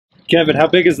Kevin, how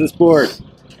big is this board?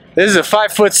 This is a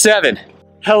 5'7".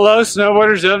 Hello,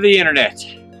 snowboarders of the internet.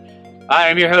 I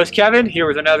am your host, Kevin, here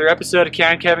with another episode of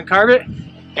Can Kevin Carve.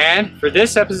 And for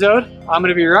this episode, I'm going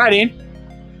to be riding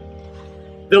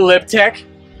the Libtech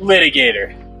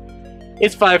Litigator.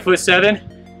 It's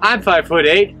 5'7". I'm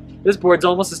 5'8". This board's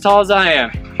almost as tall as I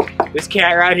am. This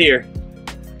cat right here.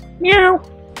 Meow.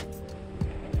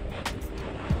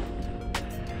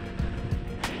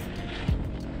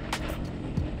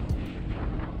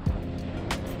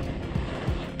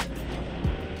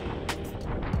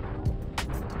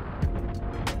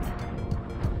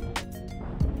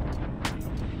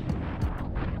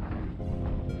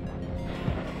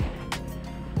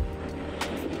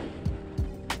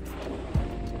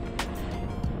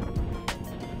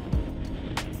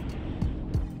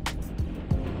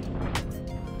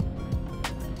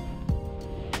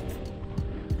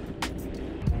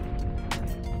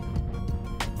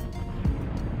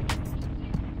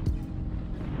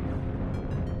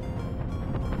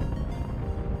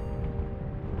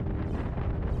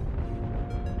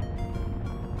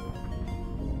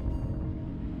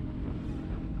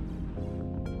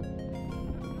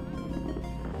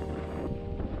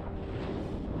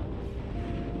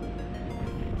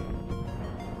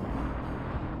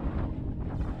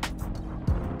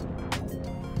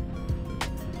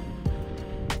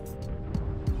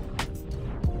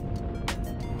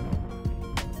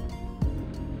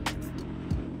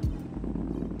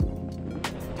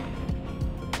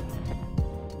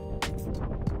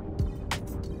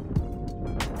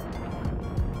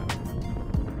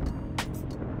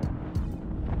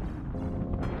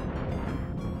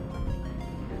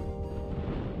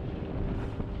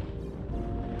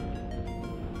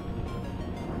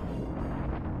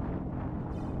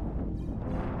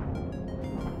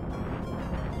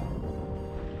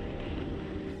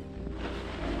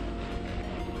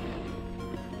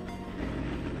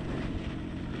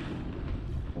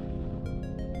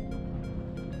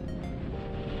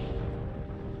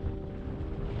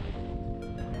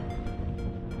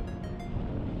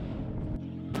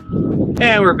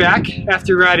 And we're back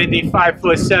after riding the 5'7"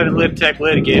 Libtech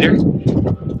Litigator.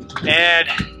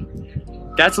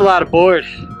 And that's a lot of board.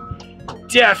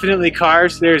 Definitely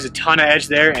carves. There's a ton of edge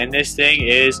there, and this thing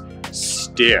is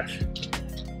stiff.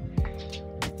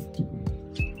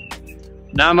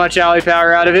 Not much alley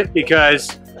power out of it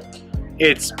because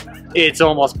it's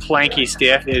almost planky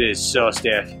stiff. It is so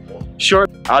stiff. Short,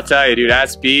 I'll tell you, dude, at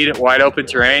speed, wide open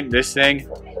terrain, this thing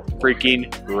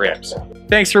freaking rips.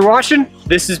 Thanks for watching.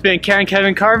 This has been Can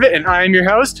Kevin Carve It, and I am your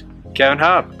host, Kevin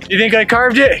Hub. You think I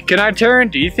carved it? Can I turn?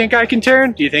 Do you think I can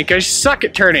turn? Do you think I suck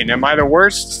at turning? Am I the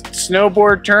worst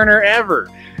snowboard turner ever?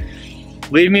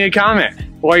 Leave me a comment.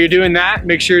 While you're doing that,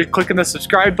 make sure you're clicking the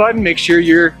subscribe button. Make sure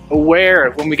you're aware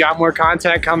of when we got more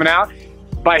content coming out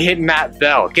by hitting that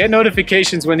bell. Get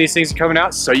notifications when these things are coming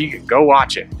out so you can go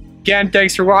watch it. Again,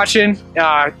 thanks for watching.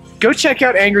 Go check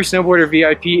out Angry Snowboarder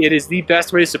VIP. It is the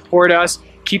best way to support us.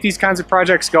 Keep these kinds of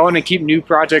projects going and keep new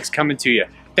projects coming to you.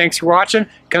 Thanks for watching.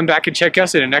 Come back and check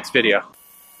us in the next video.